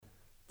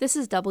This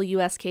is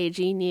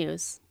WSKG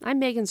News. I'm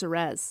Megan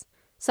Zerez.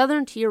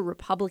 Southern Tier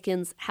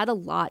Republicans had a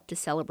lot to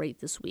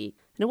celebrate this week,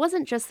 and it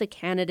wasn't just the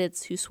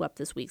candidates who swept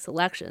this week's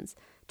elections.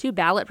 2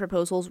 ballot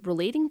proposals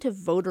relating to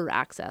voter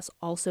access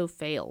also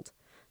failed.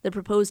 The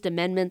proposed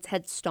amendments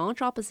had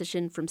staunch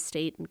opposition from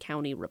state and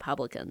county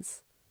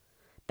Republicans.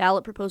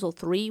 Ballot Proposal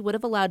 3 would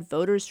have allowed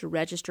voters to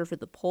register for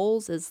the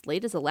polls as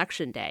late as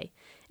Election Day,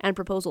 and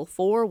Proposal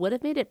 4 would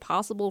have made it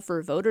possible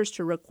for voters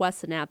to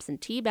request an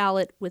absentee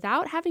ballot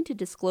without having to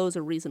disclose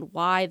a reason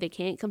why they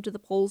can't come to the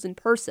polls in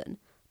person.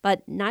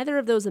 But neither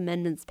of those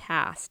amendments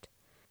passed.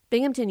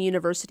 Binghamton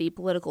University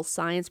political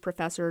science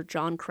professor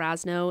John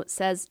Krasno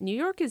says New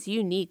York is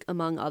unique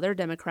among other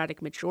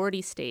Democratic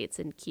majority states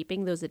in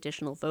keeping those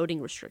additional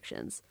voting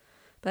restrictions.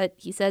 But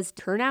he says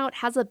turnout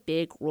has a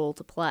big role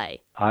to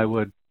play. I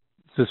would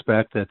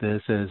suspect that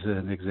this is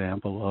an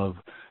example of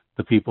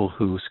the people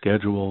who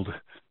scheduled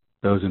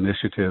those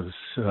initiatives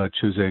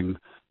choosing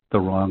the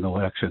wrong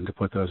election to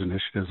put those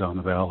initiatives on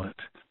the ballot.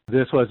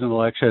 This was an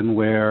election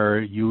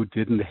where you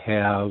didn't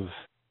have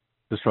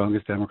the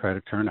strongest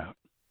Democratic turnout.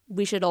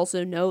 We should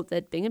also note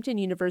that Binghamton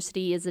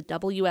University is a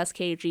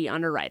WSKG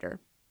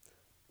underwriter.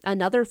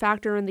 Another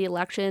factor in the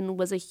election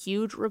was a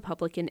huge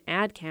Republican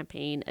ad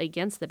campaign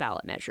against the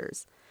ballot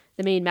measures.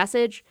 The main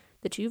message: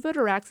 the 2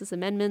 voter access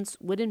amendments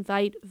would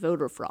invite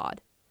voter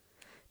fraud.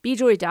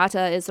 Bijoy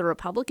Datta is the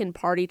Republican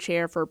Party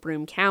chair for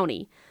Broome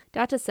County.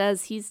 Datta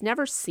says he's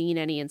never seen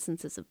any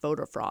instances of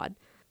voter fraud,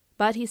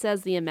 but he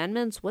says the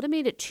amendments would have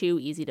made it too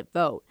easy to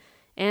vote.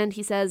 And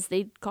he says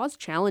they'd cause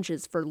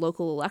challenges for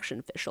local election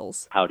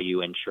officials. How do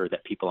you ensure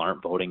that people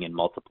aren't voting in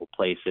multiple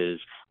places,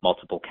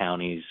 multiple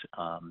counties?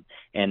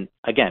 And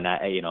again,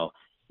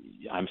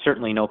 I'm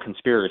certainly no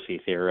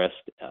conspiracy theorist,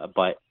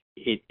 but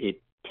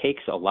it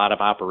takes a lot of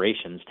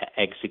operations to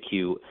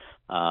execute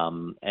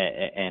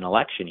an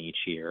election each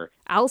year.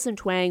 Allison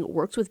Twang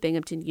works with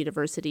Binghamton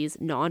University's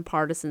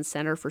Nonpartisan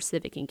Center for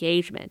Civic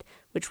Engagement,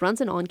 which runs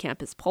an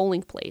on-campus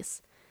polling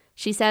place.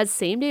 She says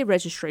same-day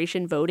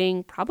registration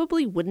voting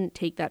probably wouldn't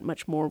take that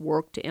much more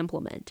work to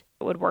implement.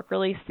 It would work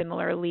really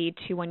similarly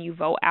to when you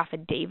vote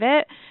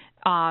affidavit.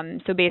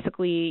 So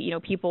basically,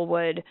 people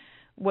would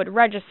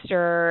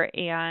register,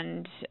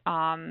 and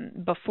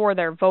before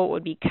their vote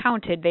would be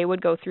counted, they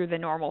would go through the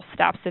normal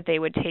steps that they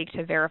would take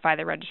to verify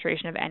the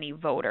registration of any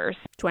voters.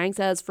 Twang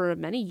says for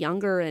many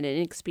younger and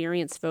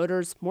inexperienced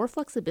voters, more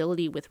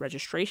flexibility with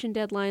registration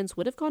deadlines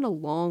would have gone a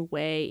long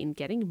way in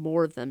getting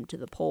more of them to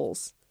the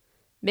polls.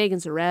 Megan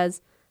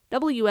Zerez,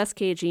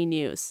 WSKG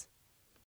News.